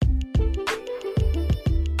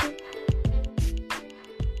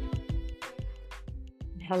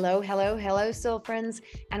Hello, hello, hello, soul friends,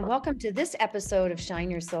 and welcome to this episode of Shine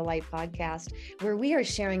Your Soul Light podcast, where we are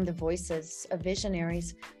sharing the voices of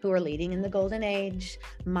visionaries who are leading in the golden age.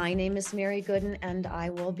 My name is Mary Gooden, and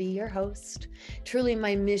I will be your host. Truly,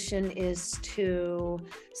 my mission is to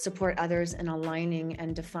support others in aligning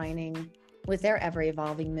and defining with their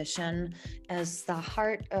ever-evolving mission as the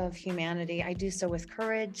heart of humanity. I do so with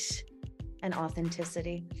courage and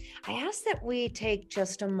authenticity. I ask that we take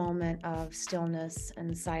just a moment of stillness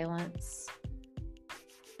and silence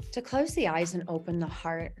to close the eyes and open the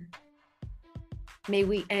heart. May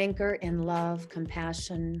we anchor in love,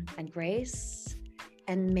 compassion, and grace,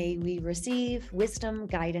 and may we receive wisdom,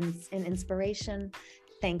 guidance, and inspiration.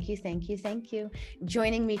 Thank you, thank you, thank you.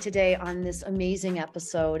 Joining me today on this amazing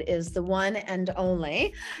episode is the one and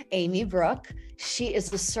only Amy-Brooke. She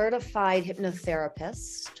is a certified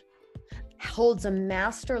hypnotherapist, holds a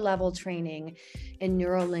master level training in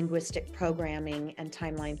neuro-linguistic programming and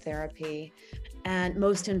timeline therapy. And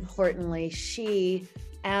most importantly, she,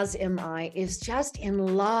 as am I, is just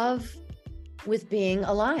in love with being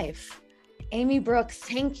alive. Amy-Brooke,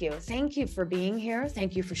 thank you. Thank you for being here.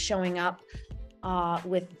 Thank you for showing up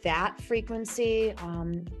with that frequency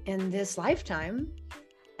in this lifetime.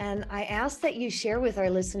 And I ask that you share with our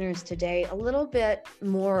listeners today a little bit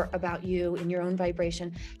more about you in your own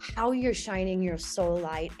vibration, how you're shining your soul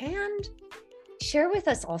light, and share with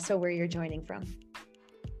us also where you're joining from.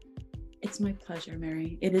 It's my pleasure,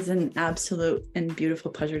 Mary. It is an absolute and beautiful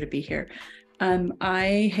pleasure to be here.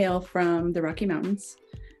 I hail from the Rocky Mountains,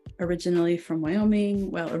 originally from Wyoming.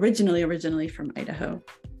 Well, originally from Idaho,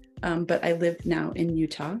 but I live now in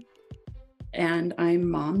Utah, and I'm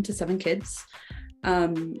mom to 7 kids.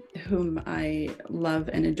 Whom I love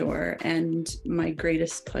and adore. And my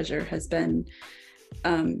greatest pleasure has been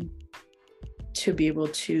to be able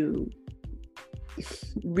to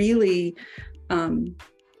really,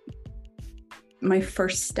 my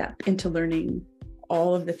first step into learning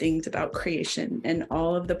all of the things about creation and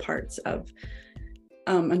all of the parts of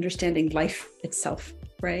understanding life itself,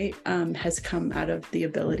 right, has come out of the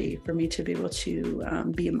ability for me to be able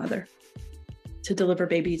to be a mother, to deliver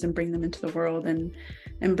babies and bring them into the world and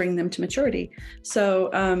bring them to maturity. So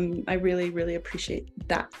I really, really appreciate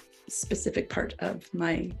that specific part of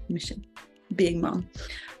my mission, being mom.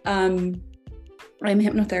 I'm a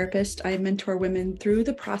hypnotherapist. I mentor women through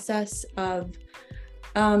the process of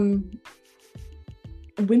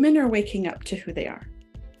women are waking up to who they are.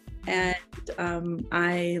 And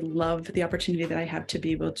I love the opportunity that I have to be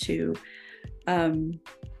able to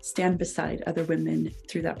stand beside other women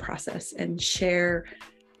through that process and share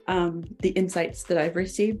the insights that I've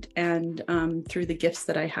received, and through the gifts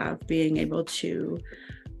that I have, being able to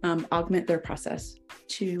augment their process,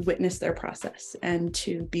 to witness their process, and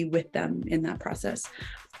to be with them in that process.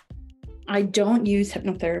 I don't use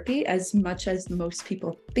hypnotherapy as much as most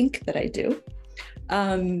people think that I do.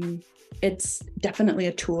 It's definitely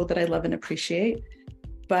a tool that I love and appreciate,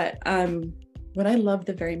 but what I love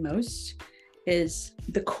the very most is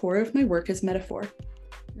the core of my work is metaphor.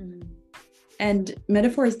 Mm. And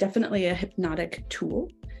metaphor is definitely a hypnotic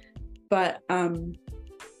tool, but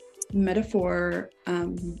metaphor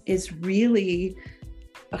is really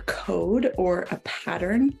a code or a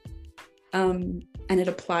pattern, and it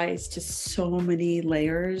applies to so many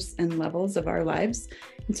layers and levels of our lives.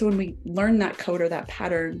 And so when we learn that code or that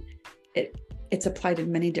pattern, it's applied in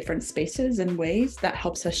many different spaces and ways that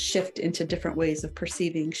helps us shift into different ways of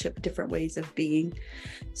perceiving, shift different ways of being.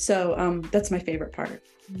 So that's my favorite part.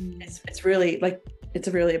 It's really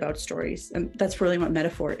about stories, and that's really what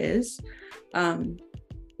metaphor is.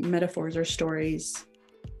 Metaphors are stories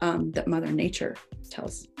that Mother Nature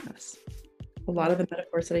tells us. A lot of the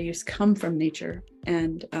metaphors that I use come from nature,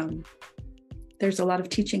 and there's a lot of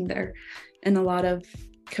teaching there and a lot of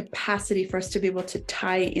capacity for us to be able to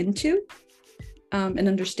tie into and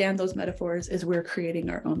understand those metaphors as we're creating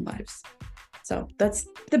our own lives. So that's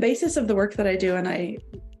the basis of the work that I do, and I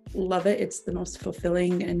love it. It's the most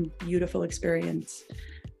fulfilling and beautiful experience.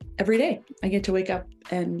 Every day I get to wake up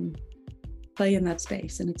and play in that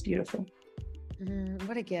space, and it's beautiful.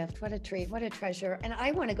 What a gift, what a treat, what a treasure. And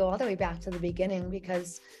I want to go all the way back to the beginning,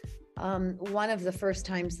 because one of the first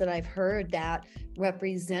times that I've heard that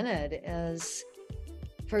represented is,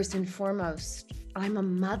 first and foremost, I'm a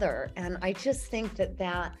mother. And I just think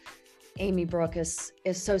that Amy-Brooke is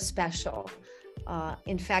so special.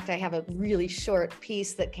 In fact, I have a really short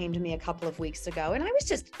piece that came to me a couple of weeks ago, and I was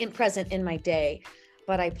just present in my day,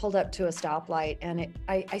 but I pulled up to a stoplight, and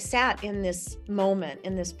I sat in this moment,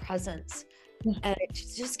 in this presence, and it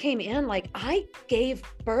just came in like I gave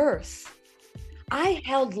birth. I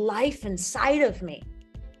held life inside of me.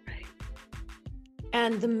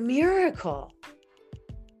 and the miracle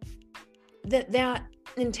that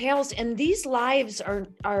entails. And these lives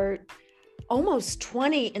are almost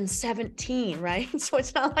 20 and 17, right? So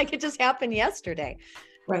it's not like it just happened yesterday.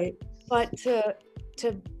 Right. But to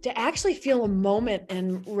actually feel a moment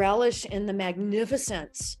and relish in the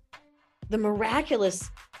magnificence, the miraculous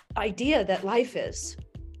idea that life is.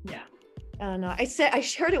 Yeah. And I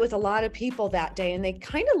shared it with a lot of people that day, and they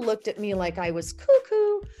kind of looked at me like I was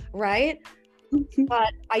cuckoo, right?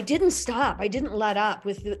 But I didn't stop. I didn't let up.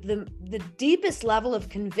 With the deepest level of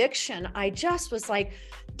conviction, I just was like,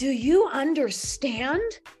 do you understand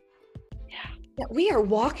that we are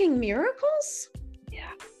walking miracles? Yeah.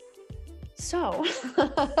 So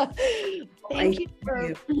thank you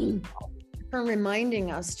for reminding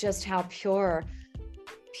us just how pure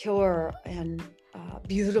and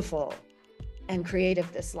beautiful and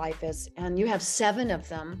creative this life is. And you have 7 of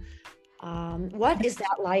them. What is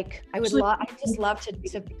that like? I just love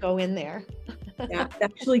to go in there. Yeah, I've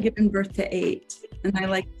actually given birth to 8, and I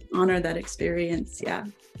like to honor that experience. Yeah.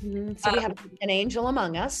 Mm-hmm. So we have an angel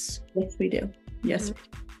among us. Yes, we do. Yes.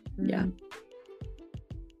 Mm-hmm. Yeah.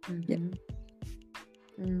 Mm-hmm. Yeah.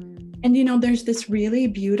 Mm-hmm. And there's this really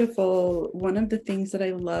beautiful, one of the things that I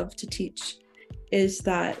love to teach is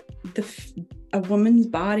that a woman's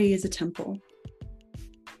body is a temple.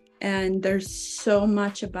 And there's so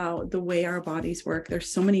much about the way our bodies work. There's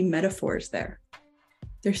so many metaphors there.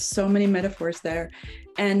 And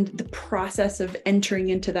the process of entering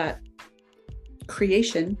into that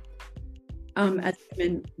creation, as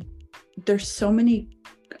women, there's so many,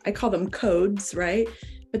 I call them codes, right?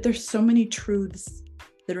 But there's so many truths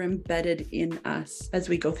that are embedded in us as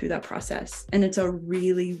we go through that process. And it's a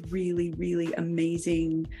really, really, really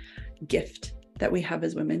amazing gift that we have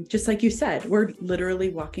as women. Just like you said, we're literally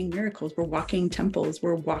walking miracles. We're walking temples.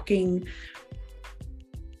 We're walking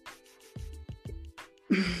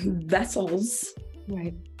vessels,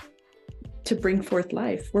 right, to bring forth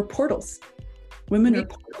life. We're portals. Women are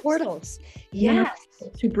portals. Yes.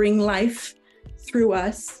 To bring life through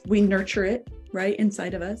us. We nurture it, right,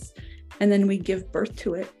 inside of us. And then we give birth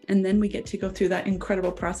to it. And then we get to go through that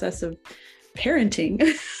incredible process of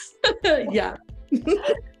parenting. Yeah.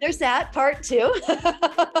 There's that part too.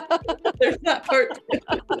 There's that part too.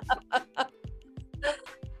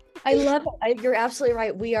 I love it. You're absolutely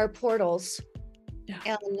right. We are portals.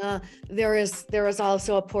 Yeah. And there is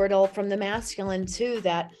also a portal from the masculine too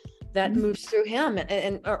that moves through him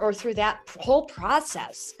or through that whole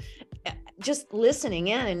process. Just listening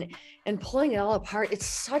in and pulling it all apart. It's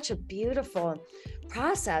such a beautiful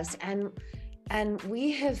process. And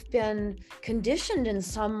we have been conditioned in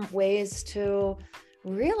some ways to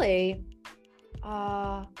really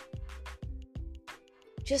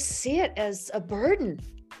just see it as a burden.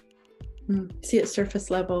 See it surface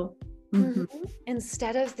level. Mm-hmm.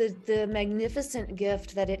 Instead of the magnificent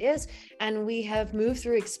gift that it is. And we have moved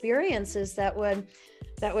through experiences that would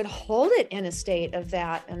hold it in a state of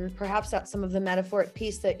that. And perhaps that's some of the metaphoric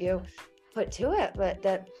piece that you put to it, but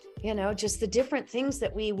that, just the different things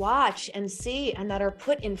that we watch and see and that are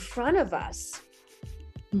put in front of us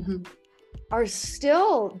are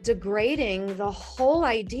still degrading the whole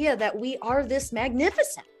idea that we are this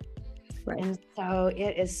magnificent. Right. And so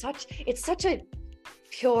it's such a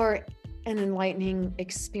pure and enlightening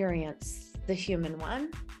experience, the human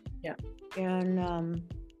one. Yeah. And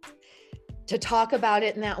to talk about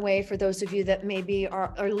it in that way, for those of you that maybe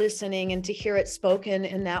are listening, and to hear it spoken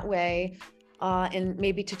in that way, and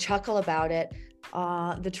maybe to chuckle about it,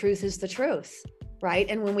 the truth is the truth, right?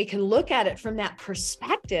 And when we can look at it from that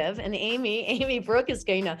perspective, and Amy-Brooke is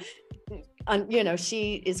going to,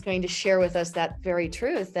 she is going to share with us that very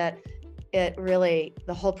truth, that it really,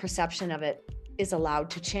 the whole perception of it is allowed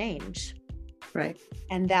to change. Right.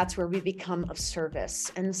 And that's where we become of service.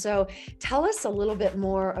 And so tell us a little bit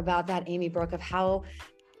more about that, Amy-Brooke, of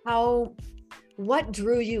what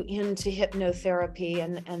drew you into hypnotherapy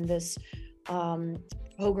and this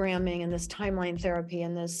programming and this timeline therapy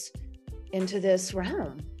and into this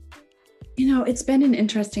realm. It's been an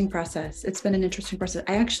interesting process.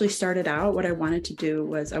 I actually started out, what I wanted to do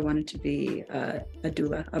was I wanted to be a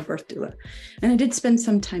doula, a birth doula. And I did spend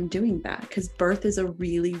some time doing that because birth is a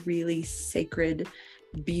really, really sacred,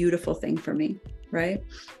 beautiful thing for me, right?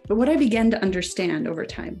 But what I began to understand over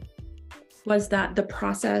time was that the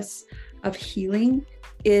process of healing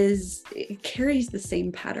it carries the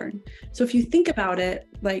same pattern. So if you think about it,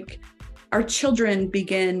 like our children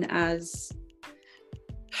begin as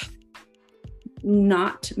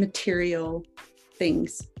not material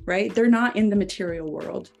things, right? They're not in the material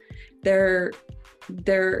world. And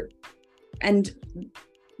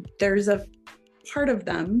there's a part of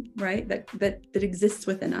them, right, that exists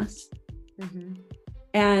within us. Mm-hmm.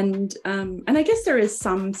 And I guess there is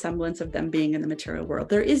some semblance of them being in the material world.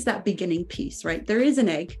 There is that beginning piece, right? There is an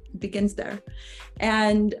egg, it begins there.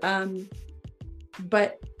 And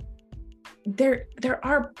but there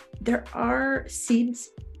are seeds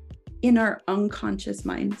in our unconscious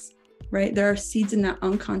minds, right? There are seeds in that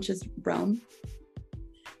unconscious realm.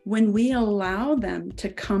 When we allow them to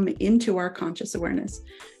come into our conscious awareness,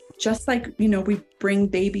 just like, we bring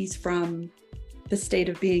babies from the state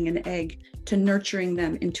of being an egg to nurturing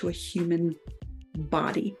them into a human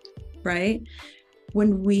body, right?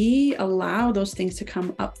 When we allow those things to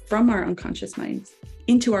come up from our unconscious minds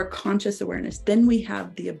into our conscious awareness, then we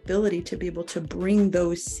have the ability to be able to bring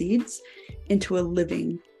those seeds into a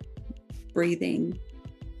living, breathing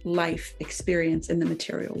life experience in the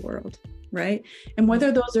material world, right? And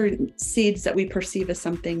whether those are seeds that we perceive as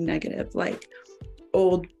something negative, like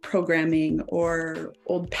old programming or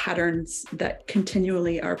old patterns that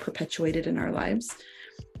continually are perpetuated in our lives,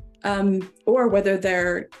 or whether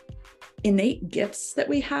they're innate gifts that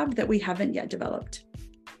we haven't yet developed,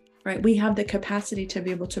 right? We have the capacity to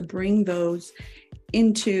be able to bring those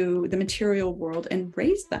into the material world and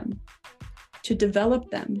raise them, to develop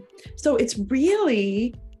them. So it's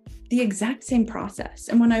really the exact same process.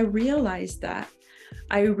 And when I realized that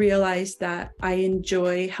I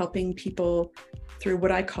enjoy helping people through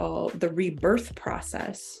what I call the rebirth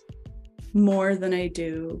process more than I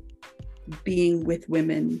do being with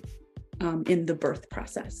women in the birth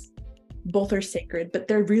process. Both are sacred, but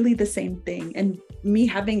they're really the same thing. And me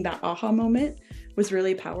having that aha moment was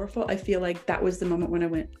really powerful. I feel like that was the moment when I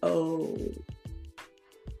went, oh,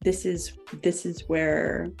 this is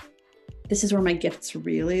where my gifts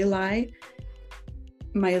really lie.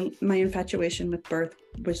 My infatuation with birth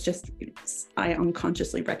was just, I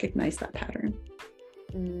unconsciously recognized that pattern.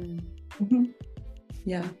 Mm-hmm.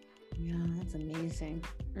 Yeah, that's amazing.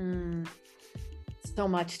 So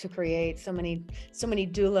much to create, so many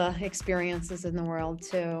doula experiences in the world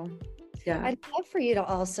too. Yeah, I'd love for you to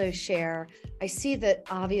also share. I see that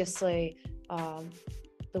obviously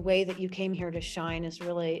the way that you came here to shine is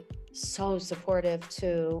really so supportive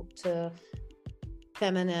to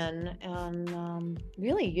feminine and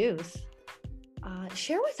really youth.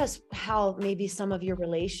 Share with us how maybe some of your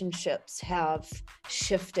relationships have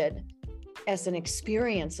shifted as an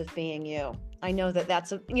experience of being you. I know that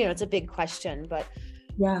that's it's a big question, but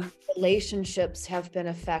yeah, relationships have been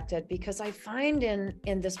affected, because I find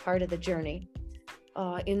in this part of the journey,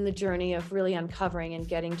 in the journey of really uncovering and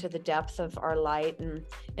getting to the depth of our light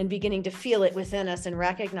and beginning to feel it within us and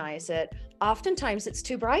recognize it, oftentimes it's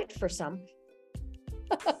too bright for some.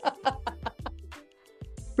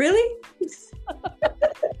 Really?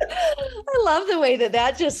 I love the way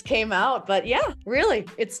that just came out, but yeah, really,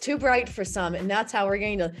 it's too bright for some, and that's how we're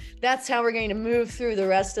going to move through the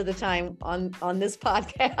rest of the time on this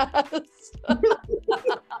podcast.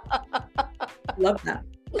 Love that.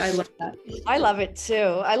 I love that. I love it too.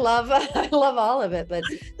 I love all of it, but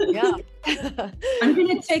yeah. I'm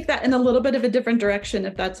going to take that in a little bit of a different direction,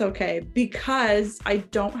 if that's okay, because I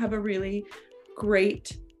don't have a really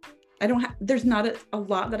great, there's not a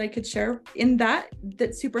lot that I could share in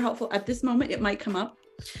that's super helpful at this moment. It might come up,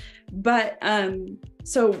 but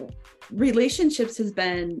so relationships has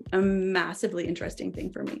been a massively interesting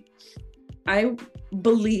thing for me.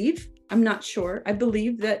 I'm not sure, I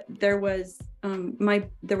believe that there was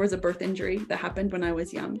a birth injury that happened when I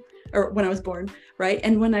was young, or when I was born, right?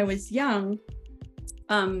 And when I was young,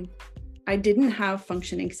 I didn't have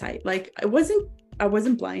functioning sight. Like I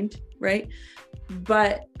wasn't blind, right?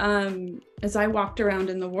 But as I walked around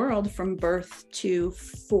in the world from birth to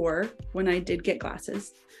 4, when I did get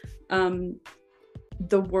glasses, the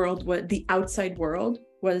outside world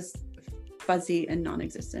was fuzzy and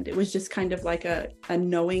non-existent. It was just kind of like a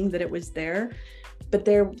knowing that it was there, but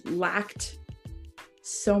there lacked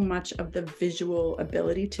so much of the visual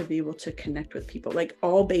ability to be able to connect with people. Like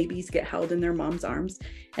all babies get held in their mom's arms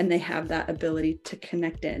and they have that ability to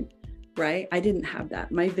connect in, right? I didn't have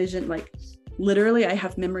that. My vision, like literally, I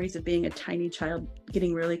have memories of being a tiny child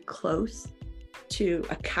getting really close to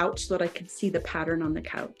a couch so that I could see the pattern on the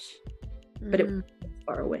couch, but it was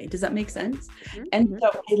far away. Does that make sense? Mm-hmm. And so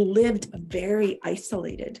I lived a very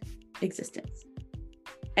isolated existence.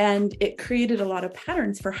 And it created a lot of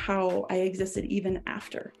patterns for how I existed even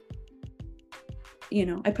after.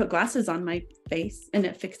 I put glasses on my face and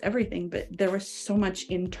it fixed everything, but there was so much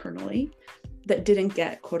internally that didn't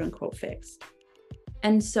get quote unquote fixed.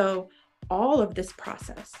 And so all of this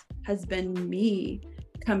process has been me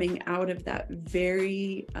coming out of that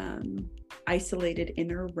very isolated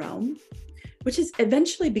inner realm, which has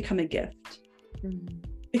eventually become a gift.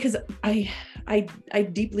 because I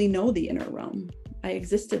deeply know the inner realm. I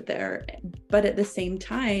existed there, but at the same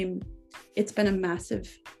time, it's been a massive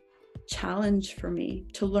challenge for me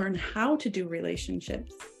to learn how to do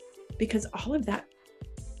relationships, because all of that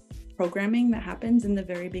programming that happens in the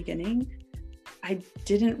very beginning, I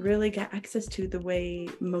didn't really get access to the way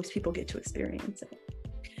most people get to experience it.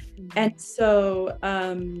 And so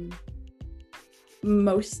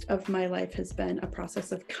most of my life has been a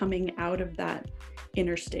process of coming out of that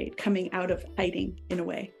inner state, coming out of hiding in a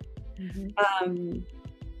way.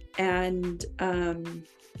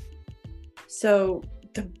 So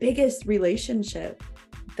the biggest relationship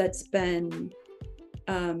that's been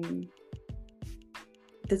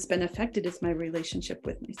affected is my relationship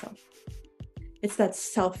with myself. It's that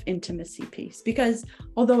self-intimacy piece, because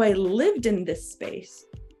although I lived in this space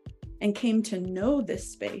and came to know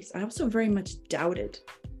this space, I also very much doubted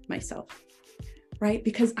myself, right?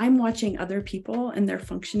 Because I'm watching other people and they're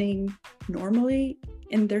functioning normally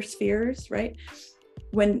in their spheres, right?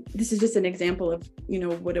 When this is just an example of,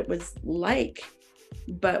 what it was like.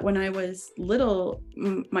 But when I was little,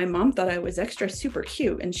 my mom thought I was extra super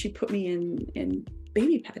cute, and she put me in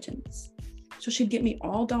baby pageants. So she'd get me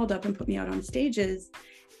all dolled up and put me out on stages.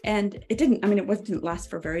 And it didn't last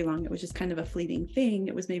for very long. It was just kind of a fleeting thing.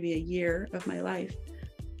 It was maybe a year of my life.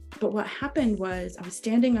 But what happened was I was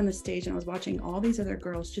standing on the stage and I was watching all these other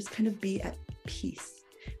girls just kind of be at peace,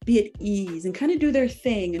 be at ease, and kind of do their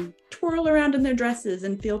thing and twirl around in their dresses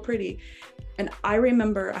and feel pretty. And I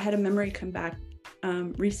remember I had a memory come back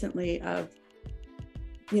recently of,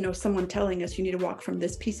 someone telling us you need to walk from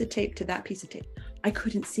this piece of tape to that piece of tape. I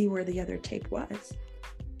couldn't see where the other tape was,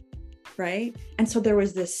 right? And so there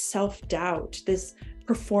was this self-doubt, this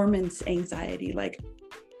performance anxiety, like,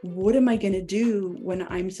 what am I going to do when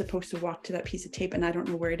I'm supposed to walk to that piece of tape and I don't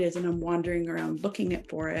know where it is and I'm wandering around looking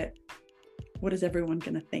for it? What is everyone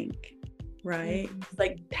going to think, right?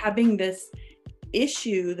 Like having this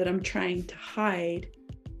issue that I'm trying to hide,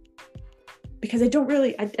 because I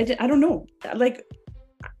don't know, like,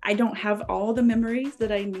 I don't have all the memories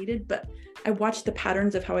that I needed, but I watch the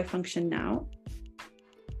patterns of how I function now.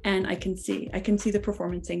 And I can see the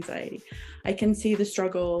performance anxiety. I can see the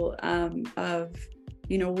struggle of,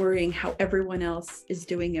 worrying how everyone else is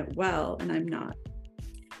doing it well and I'm not.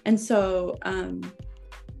 And so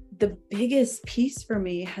the biggest piece for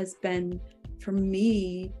me has been for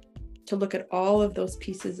me to look at all of those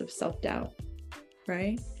pieces of self-doubt,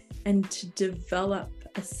 right? And to develop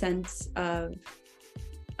a sense of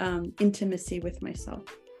intimacy with myself,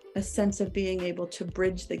 a sense of being able to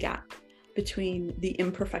bridge the gap between the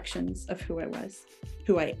imperfections of who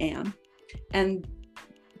I am, and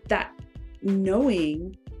that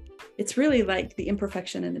knowing it's really like the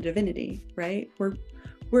imperfection and the divinity, right?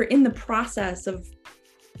 We're in the process of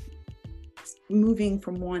moving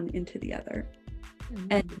from one into the other,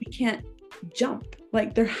 and we can't jump.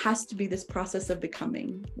 Like there has to be this process of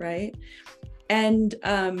becoming, right? And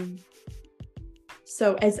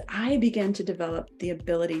so as I began to develop the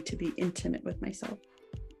ability to be intimate with myself,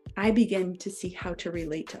 I began to see how to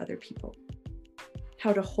relate to other people,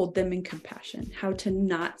 how to hold them in compassion, how to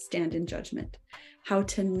not stand in judgment, how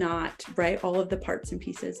to not, right? All of the parts and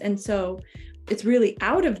pieces. And so it's really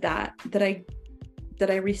out of that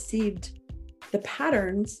I received the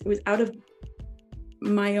patterns. It was out of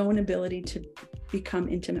my own ability to become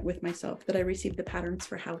intimate with myself that I received the patterns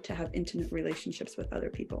for how to have intimate relationships with other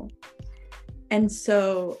people. And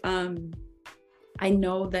so I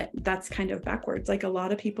know that that's kind of backwards. Like a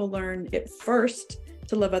lot of people learn at first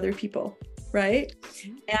to love other people, right?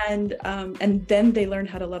 And then they learn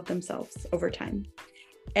how to love themselves over time.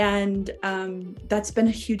 And that's been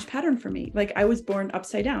a huge pattern for me. Like I was born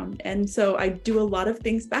upside down. And so I do a lot of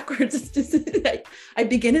things backwards. It's just I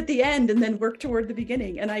begin at the end and then work toward the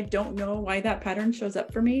beginning. And I don't know why that pattern shows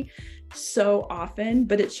up for me so often,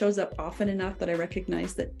 but it shows up often enough that I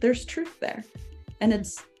recognize that there's truth there. And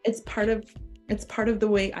it's part of the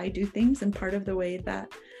way I do things and part of the way that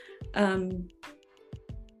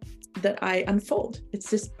that I unfold. It's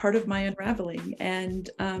just part of my unraveling. And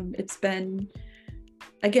it's been,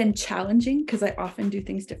 again, challenging because I often do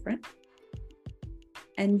things different.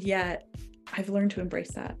 And yet I've learned to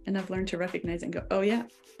embrace that. And I've learned to recognize and go, oh yeah,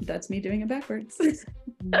 that's me doing it backwards.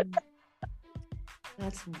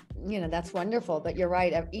 That's wonderful. But you're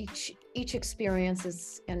right. Each experience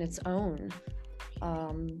is in its own,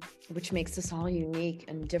 which makes us all unique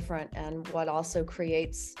and different. And what also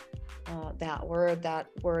creates that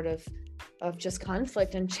word of just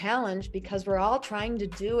conflict and challenge, because we're all trying to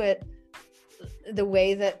do it the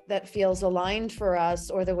way that feels aligned for us,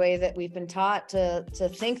 or the way that we've been taught to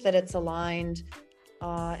think that it's aligned.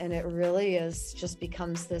 And it really is just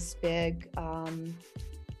becomes this big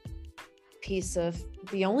piece of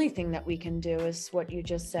the only thing that we can do is what you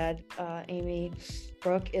just said,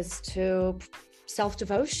 Amy-Brooke, is to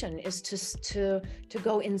self-devotion, is to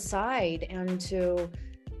go inside and to,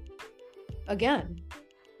 again,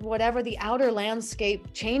 whatever the outer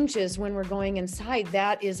landscape changes when we're going inside,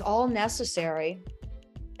 that is all necessary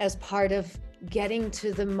as part of getting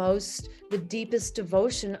to the deepest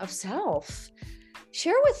devotion of self.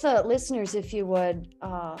 Share with the listeners, if you would,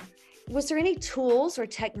 was there any tools or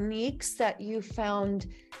techniques that you found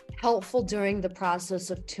helpful during the process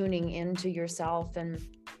of tuning into yourself? And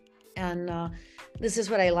this is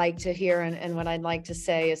what I like to hear, and what I'd like to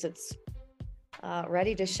say is it's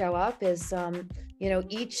ready to show up is,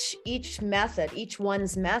 each method, each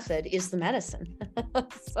one's method is the medicine.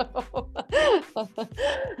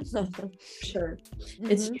 Sure.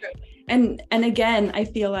 It's true. And again, I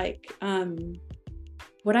feel like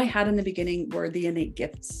what I had in the beginning were the innate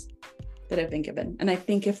gifts that I've been given. And I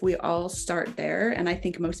think if we all start there, and I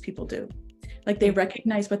think most people do, like they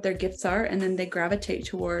recognize what their gifts are, and then they gravitate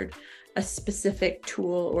toward a specific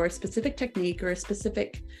tool or a specific technique or a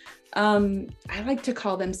specific, I like to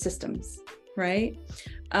call them systems, right?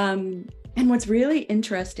 And what's really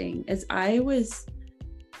interesting is I was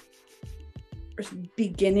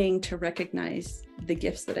beginning to recognize the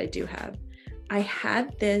gifts that I do have. I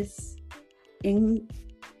had this innate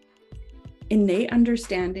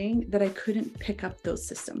understanding that I couldn't pick up those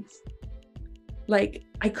systems. Like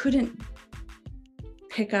I couldn't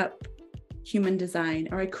pick up human design,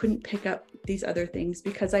 or I couldn't pick up these other things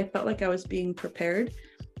because I felt like I was being prepared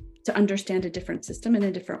to understand a different system in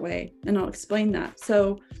a different way. And I'll explain that.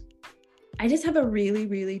 So I just have a really,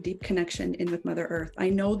 really deep connection in with Mother Earth. I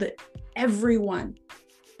know that everyone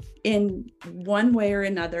in one way or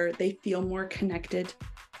another, they feel more connected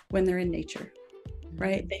when they're in nature,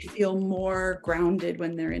 right? They feel more grounded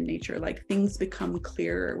when they're in nature, like things become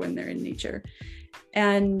clearer when they're in nature.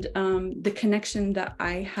 And the connection that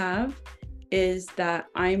I have is that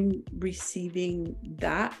I'm receiving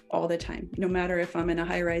that all the time, no matter if I'm in a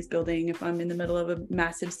high-rise building, if I'm in the middle of a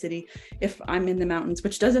massive city, if I'm in the mountains,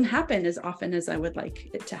 which doesn't happen as often as I would like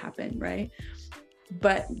it to happen, right?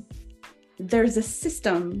 But there's a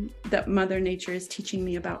system that Mother Nature is teaching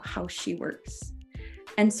me about how she works.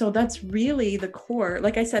 And so that's really the core.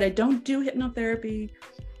 Like I said, I don't do hypnotherapy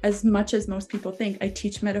as much as most people think. I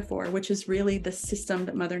teach metaphor, which is really the system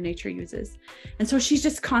that Mother Nature uses. And so she's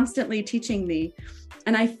just constantly teaching me.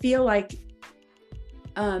 And I feel like,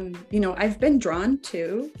 I've been drawn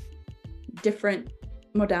to different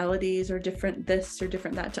modalities or different this or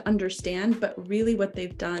different that to understand, but really what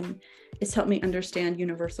they've done is help me understand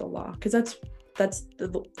universal law, because that's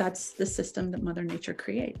the system that Mother Nature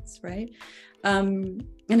creates, right? And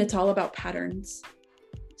it's all about patterns.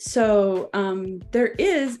 So there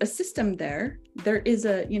is a system there. There is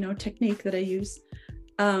a technique that I use,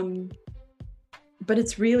 but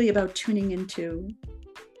it's really about tuning into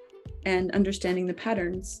and understanding the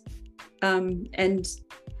patterns. And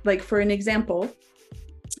like for an example,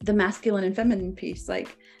 the masculine and feminine piece,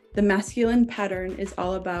 like the masculine pattern is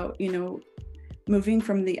all about moving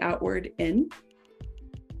from the outward in.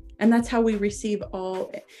 And that's how we receive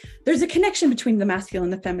there's a connection between the masculine,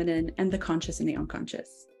 the feminine, and the conscious and the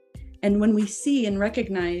unconscious. And when we see and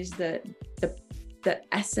recognize that the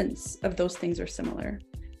essence of those things are similar,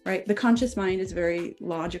 right? The conscious mind is very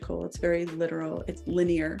logical, it's very literal, it's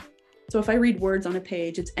linear. So if I read words on a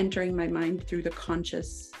page, it's entering my mind through the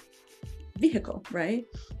conscious vehicle, right?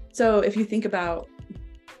 So if you think about,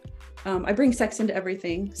 I bring sex into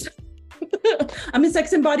everything. I'm a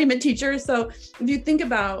sex embodiment teacher. So if you think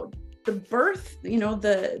about the birth,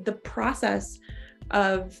 the process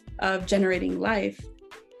of generating life,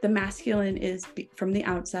 the masculine is from the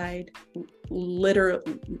outside, laterally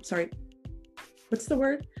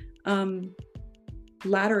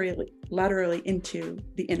into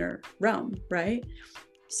the inner realm, right?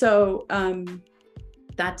 So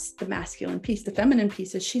that's the masculine piece. The feminine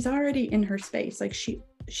piece is she's already in her space, like she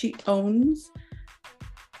owns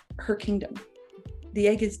her kingdom. The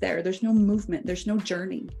egg is there. There's no movement. There's no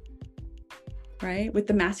journey, right? With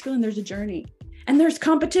the masculine, there's a journey. And there's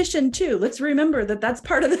competition too. Let's remember that that's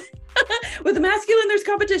part of with the masculine, there's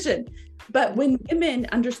competition. But when women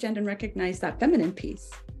understand and recognize that feminine piece,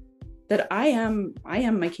 that I am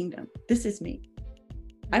my kingdom. This is me.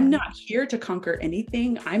 I'm not here to conquer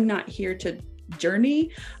anything. I'm not here to journey.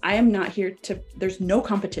 I am not here there's no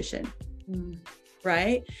competition.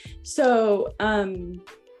 Right? So, and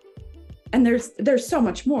there's so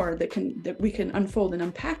much more that we can unfold and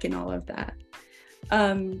unpack in all of that.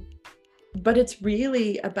 But it's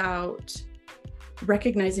really about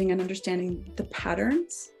recognizing and understanding the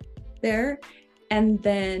patterns there, and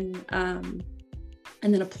then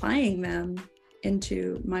applying them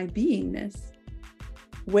into my beingness.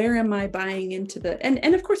 Where am I buying into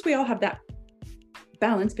and of course we all have that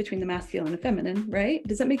balance between the masculine and feminine, right?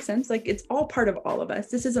 Does that make sense? Like, it's all part of all of us.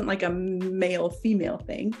 This isn't like a male female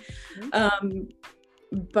thing.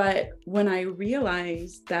 But when I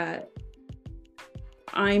realized that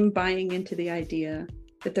I'm buying into the idea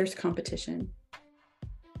that there's competition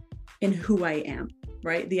in who I am,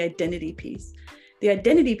 right? The identity piece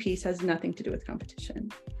has nothing to do with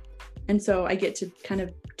competition. And so I get to kind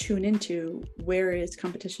of tune into, where is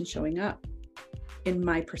competition showing up in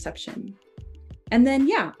my perception? And then,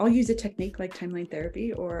 I'll use a technique like timeline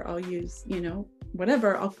therapy, or I'll use,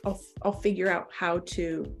 whatever. I'll figure out how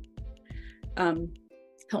to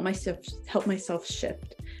help myself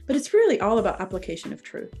shift. But it's really all about application of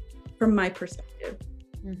truth from my perspective.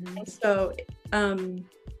 And so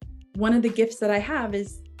one of the gifts that I have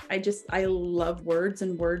is I love words,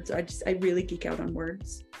 and words. I really geek out on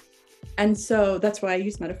words. And so that's why I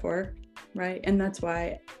use metaphor, right? And that's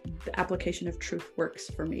why the application of truth works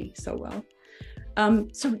for me so well.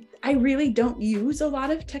 So I really don't use a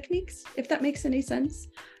lot of techniques, if that makes any sense,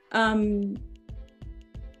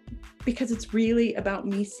 because it's really about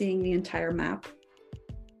me seeing the entire map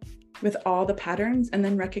with all the patterns, and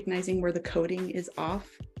then recognizing where the coding is off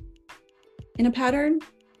in a pattern,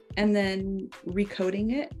 and then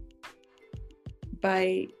recoding it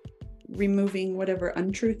by removing whatever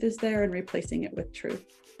untruth is there and replacing it with truth.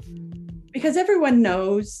 Because everyone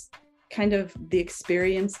knows kind of the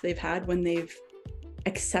experience they've had when they've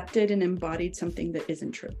accepted and embodied something that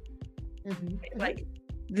isn't true. Like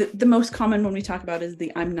the most common one we talk about is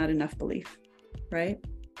the I'm not enough belief, right?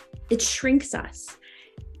 It shrinks us.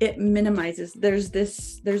 It minimizes. There's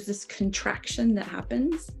this contraction that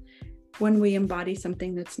happens when we embody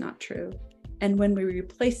something that's not true. And when we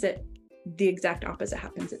replace it, the exact opposite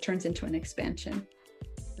happens. It turns into an expansion,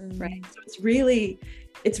 right? So it's really,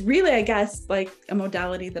 I guess, like a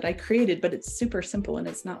modality that I created, but it's super simple, and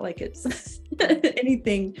it's not like it's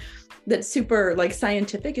anything that's super like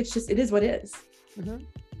scientific. It's just, it is what is.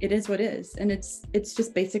 It is what is. And it's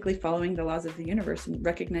just basically following the laws of the universe and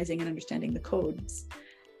recognizing and understanding the codes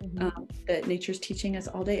that nature's teaching us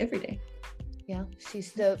all day, every day. Yeah,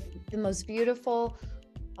 she's the most beautiful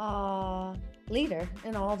leader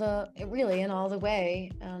in all the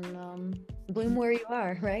way, and bloom where you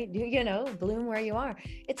are, right? Bloom where you are.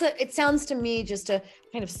 It sounds to me, just to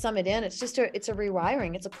kind of sum it in, it's a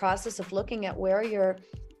rewiring. It's a process of looking at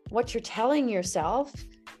what you're telling yourself,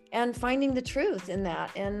 and finding the truth in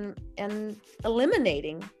that, and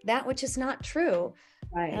eliminating that which is not true,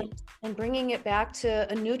 right? And bringing it back to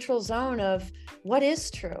a neutral zone of what is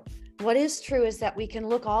true. What is true is that we can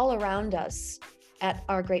look all around us at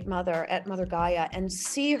our great mother, at Mother Gaia, and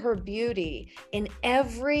see her beauty in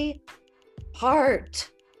every part.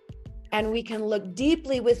 And we can look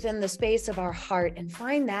deeply within the space of our heart and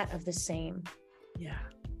find that of the same. Yeah.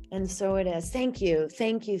 And so it is. Thank you,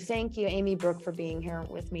 Amy-Brooke, for being here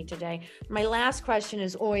with me today. My last question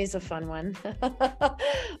is always a fun one.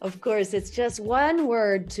 Of course, it's just one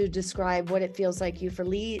word to describe what it feels like to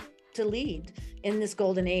lead in this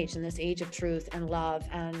golden age, in this age of truth and love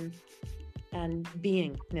and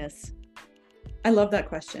beingness. I love that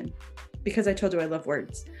question, because I told you I love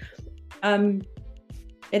words.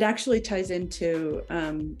 It actually ties into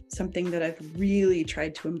something that I've really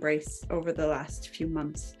tried to embrace over the last few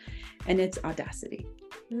months, and it's audacity.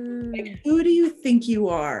 Like, who do you think you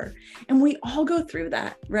are? And we all go through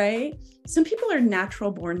that, right? Some people are natural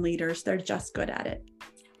born leaders. They're just good at it.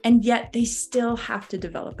 And yet they still have to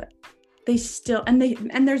develop it.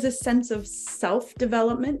 And there's a sense of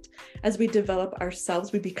self-development. As we develop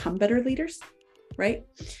ourselves, we become better leaders, right?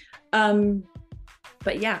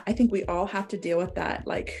 But yeah, I think we all have to deal with that.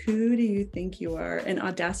 Like, who do you think you are? And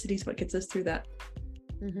audacity is what gets us through that.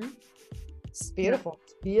 It's beautiful.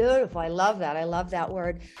 It's beautiful. I love that. I love that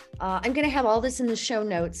word. I'm going to have all this in the show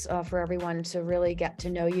notes for everyone to really get to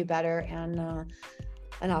know you better, and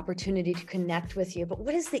an opportunity to connect with you. But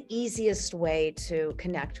what is the easiest way to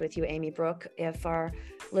connect with you, Amy-Brooke, if our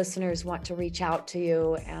listeners want to reach out to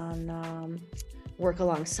you and work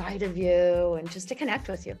alongside of you and just to connect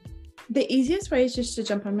with you? The easiest way is just to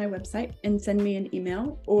jump on my website and send me an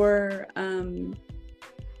email, or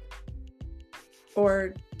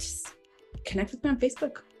just connect with me on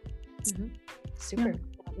Facebook. Super. Yeah.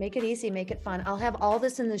 Make it easy, make it fun. I'll have all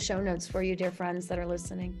this in the show notes for you, dear friends that are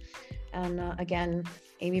listening. And again,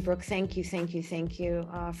 Amy-Brooke, thank you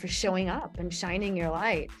for showing up and shining your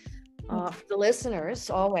light For the listeners,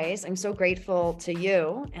 always, I'm so grateful to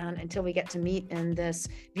you. And until we get to meet in this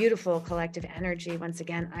beautiful collective energy, once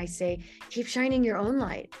again, I say, keep shining your own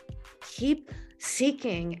light. Keep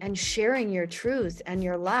seeking and sharing your truth and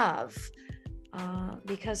your love,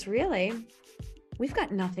 because really, we've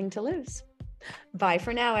got nothing to lose. Bye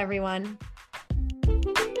for now, everyone.